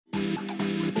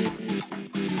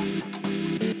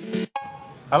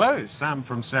Hello, it's Sam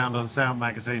from Sound on Sound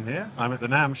magazine here. I'm at the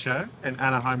NAMM show in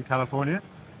Anaheim, California,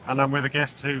 and I'm with a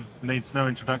guest who needs no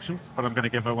introduction, but I'm going to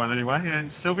give her one anyway.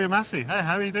 It's Sylvia Massy. Hey,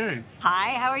 how are you doing?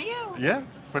 Hi, how are you? Yeah,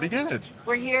 pretty good.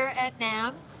 We're here at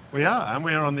NAMM. We are, and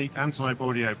we are on the Antelope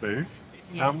audio booth.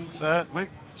 Yes. We're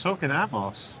talking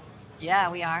Atmos, Yeah,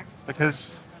 we are.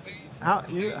 because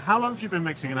how long have you been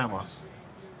mixing in Atmos?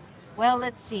 Well,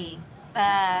 let's see.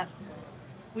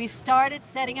 We started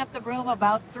setting up the room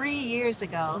about 3 years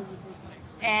ago,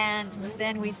 and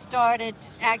then we started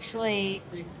actually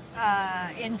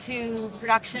into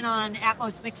production on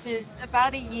Atmos mixes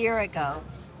about a year ago.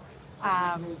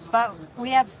 But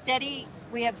we have steady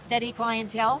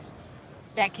clientele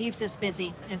that keeps us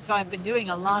busy, and so I've been doing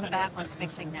a lot of Atmos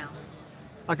mixing now.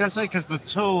 I can say because the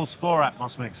tools for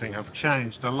Atmos mixing have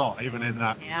changed a lot, even in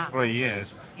that 3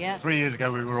 years. Yes. 3 years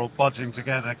ago, we were all bodging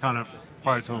together kind of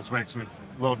Pro Tools rigs with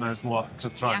Lord knows what to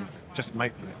try and just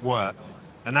make it work.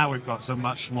 And now we've got some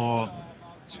much more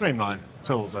streamlined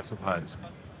tools, I suppose.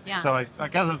 Yeah. So I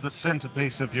gather the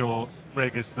centerpiece of your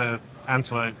rig is the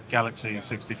Antelope Galaxy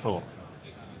 64.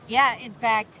 Yeah, in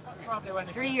fact,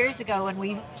 3 years ago when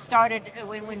we started,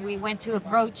 when we went to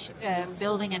approach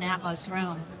building an Atmos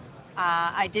room,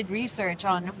 I did research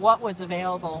on what was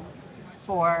available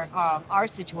for our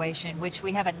situation, which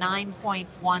we have a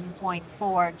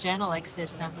 9.1.4 Genelec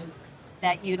system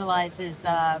that utilizes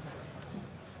AES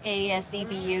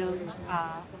EBU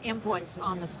inputs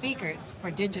on the speakers for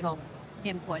digital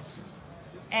inputs.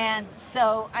 And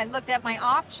so I looked at my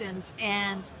options,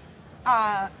 and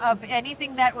of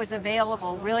anything that was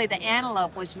available, really the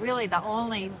Antelope was really the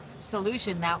only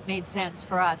solution that made sense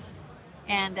for us.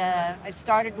 And I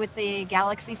started with the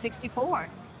Galaxy 64,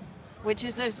 which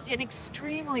is an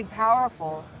extremely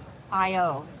powerful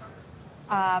I/O.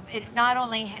 It not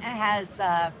only has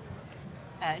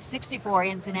 64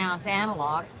 ins and outs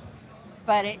analog,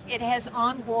 but it has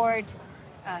onboard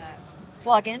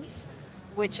plugins,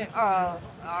 which are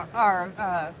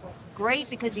great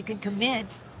because you can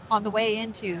commit on the way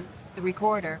into the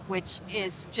recorder, which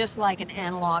is just like an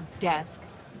analog desk.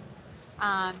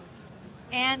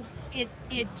 And it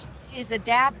is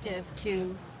adaptive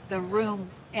to the room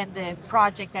and the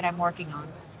project that I'm working on.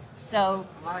 So,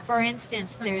 for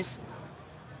instance, there's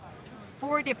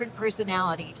 4 different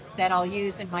personalities that I'll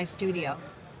use in my studio,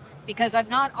 because I'm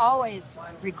not always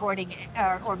recording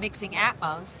or mixing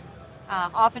Atmos.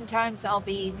 Oftentimes I'll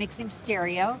be mixing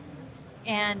stereo,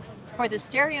 and for the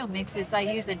stereo mixes I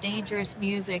use a Dangerous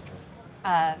Music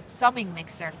summing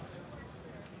mixer.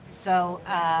 So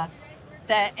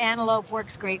the Antelope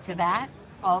works great for that.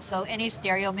 Also, any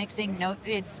stereo mixing,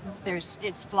 it's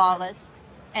flawless.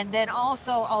 And then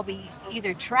also I'll be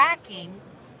either tracking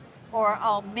or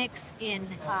I'll mix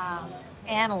in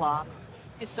analog.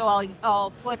 And so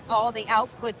I'll put all the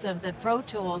outputs of the Pro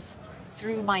Tools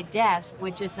through my desk,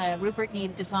 which is a Rupert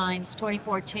Neve Designs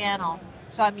 24 channel.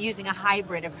 So I'm using a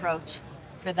hybrid approach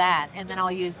for that. And then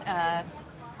I'll use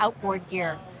outboard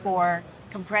gear for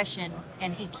compression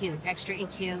and EQ, extra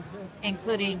EQ,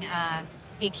 including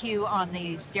EQ on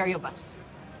the stereo bus.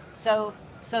 So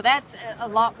that's a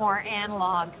lot more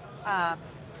analog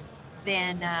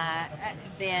than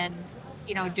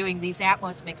doing these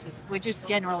Atmos mixes, which is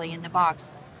generally in the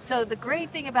box. So the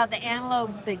great thing about the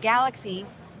Antelope, the Galaxy,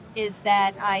 is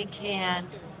that I can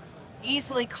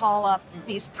easily call up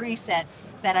these presets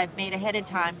that I've made ahead of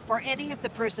time for any of the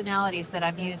personalities that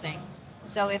I'm using.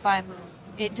 So if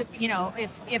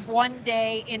one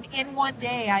day in one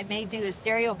day I may do a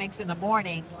stereo mix in the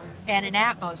morning and an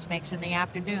Atmos mix in the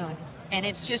afternoon, and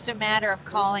it's just a matter of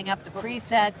calling up the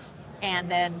presets,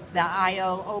 and then the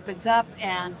I/O opens up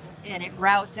and it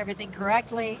routes everything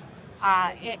correctly.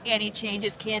 Any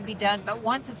changes can be done, but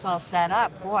once it's all set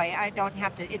up, boy, I don't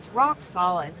have to. It's rock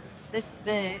solid.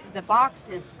 The box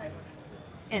is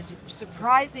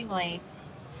surprisingly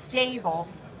stable,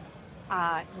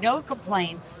 no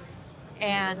complaints,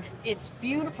 and it's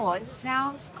beautiful. It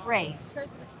sounds great.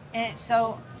 And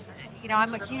so,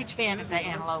 I'm a huge fan of the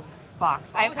Antelope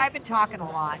box. I've been talking a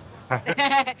lot.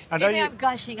 Maybe I'm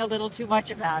gushing a little too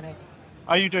much about it.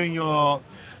 Are you doing your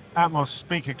Atmos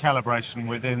speaker calibration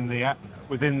within the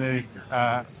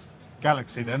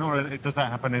Galaxy then, or does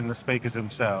that happen in the speakers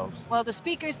themselves? Well, the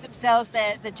speakers themselves,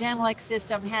 the Genelec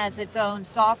system has its own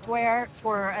software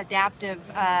for adaptive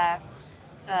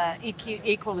EQ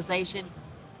equalization,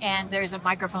 and there's a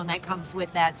microphone that comes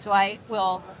with that. So I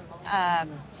will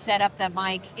set up the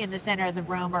mic in the center of the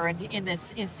room or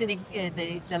sitting in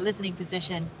the listening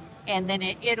position, and then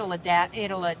it'll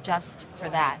adjust for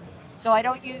that. So I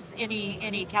don't use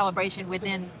any calibration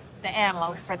within the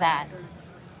Antelope for that,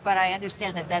 but I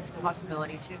understand that that's a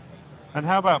possibility too. And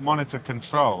how about monitor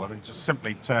control? I mean, just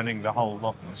simply turning the whole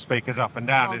lot of speakers up and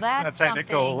down Well, is a that's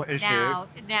technical something issue.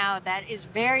 now that is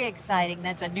very exciting.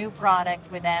 That's a new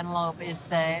product with Antelope, is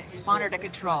the monitor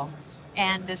control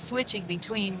and the switching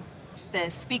between the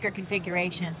speaker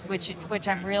configurations, which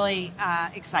I'm really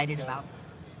excited about.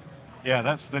 Yeah,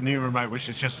 that's the new remote, which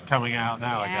is just coming out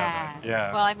now, I gather.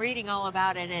 Yeah. Well, I'm reading all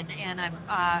about it, and I'm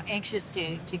anxious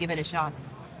to give it a shot.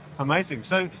 Amazing.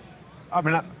 So, I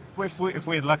mean, if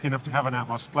we're lucky enough to have an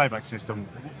Atmos playback system,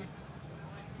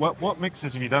 what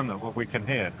mixes have you done that what we can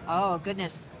hear? Oh,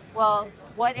 goodness. Well,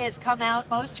 what has come out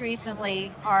most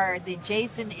recently are the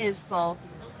Jason Isbell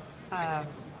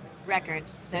record.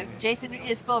 The Jason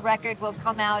Isbell record will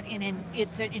come out in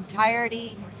its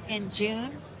entirety in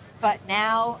June, but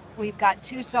now we've got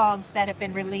 2 songs that have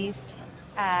been released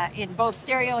in both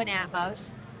stereo and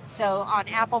Atmos. So on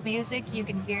Apple Music, you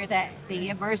can hear that the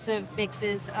immersive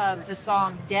mixes of the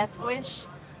song Death Wish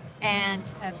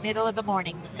and Middle of the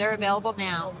Morning. They're available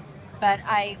now, but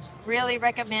I really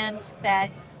recommend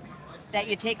that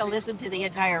you take a listen to the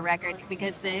entire record,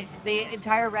 because the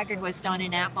entire record was done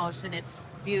in Atmos, and it's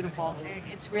beautiful.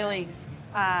 It's really,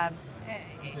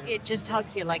 it just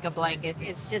hugs you like a blanket.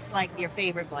 It's just like your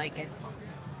favorite blanket.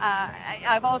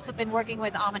 I've also been working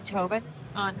with Antelope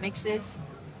on mixes,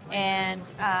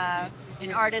 and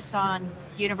an artist on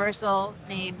Universal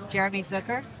named Jeremy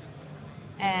Zucker,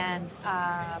 and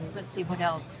let's see what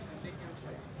else.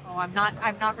 Oh, I'm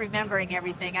not remembering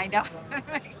everything. I know.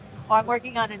 Oh, I'm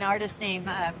working on an artist named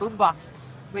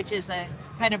Boomboxes, which is a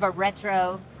kind of a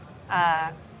retro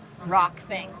rock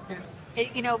thing.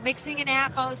 Mixing in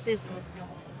Atmos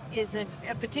is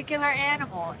a particular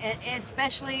animal,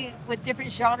 especially with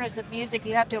different genres of music.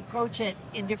 You have to approach it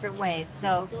in different ways.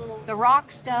 So the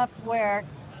rock stuff, where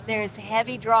there's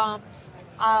heavy drums,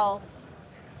 I'll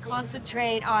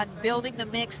concentrate on building the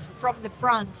mix from the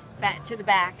front back to the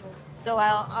back. So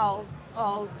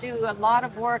I'll do a lot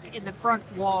of work in the front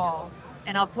wall,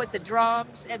 and I'll put the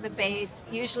drums and the bass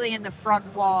usually in the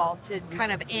front wall to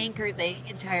kind of anchor the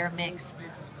entire mix.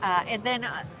 And then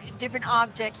different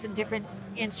objects and different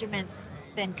instruments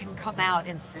then can come out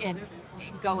and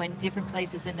go in different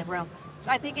places in the room. So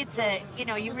I think it's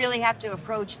you really have to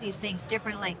approach these things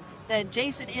differently. The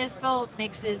Jason Isbell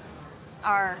mixes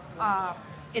are,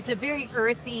 it's a very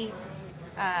earthy,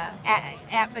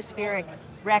 atmospheric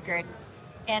record,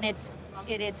 and it's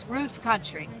roots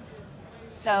country.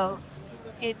 So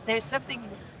there's something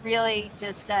really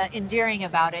just endearing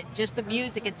about it, just the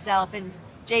music itself. And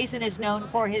Jason is known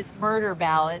for his murder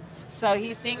ballads. So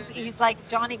he's like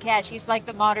Johnny Cash. He's like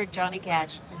the modern Johnny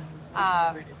Cash.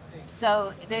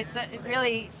 So there's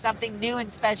really something new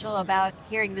and special about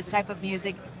hearing this type of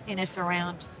music in a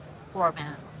surround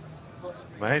format.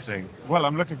 Amazing. Well,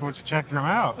 I'm looking forward to checking them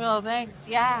out. Well, thanks.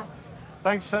 Yeah.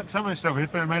 Thanks so much, Sylvia.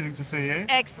 It's been amazing to see you.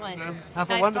 Excellent. Have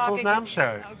Nice a wonderful talking. NAMM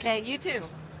show. Okay, you too.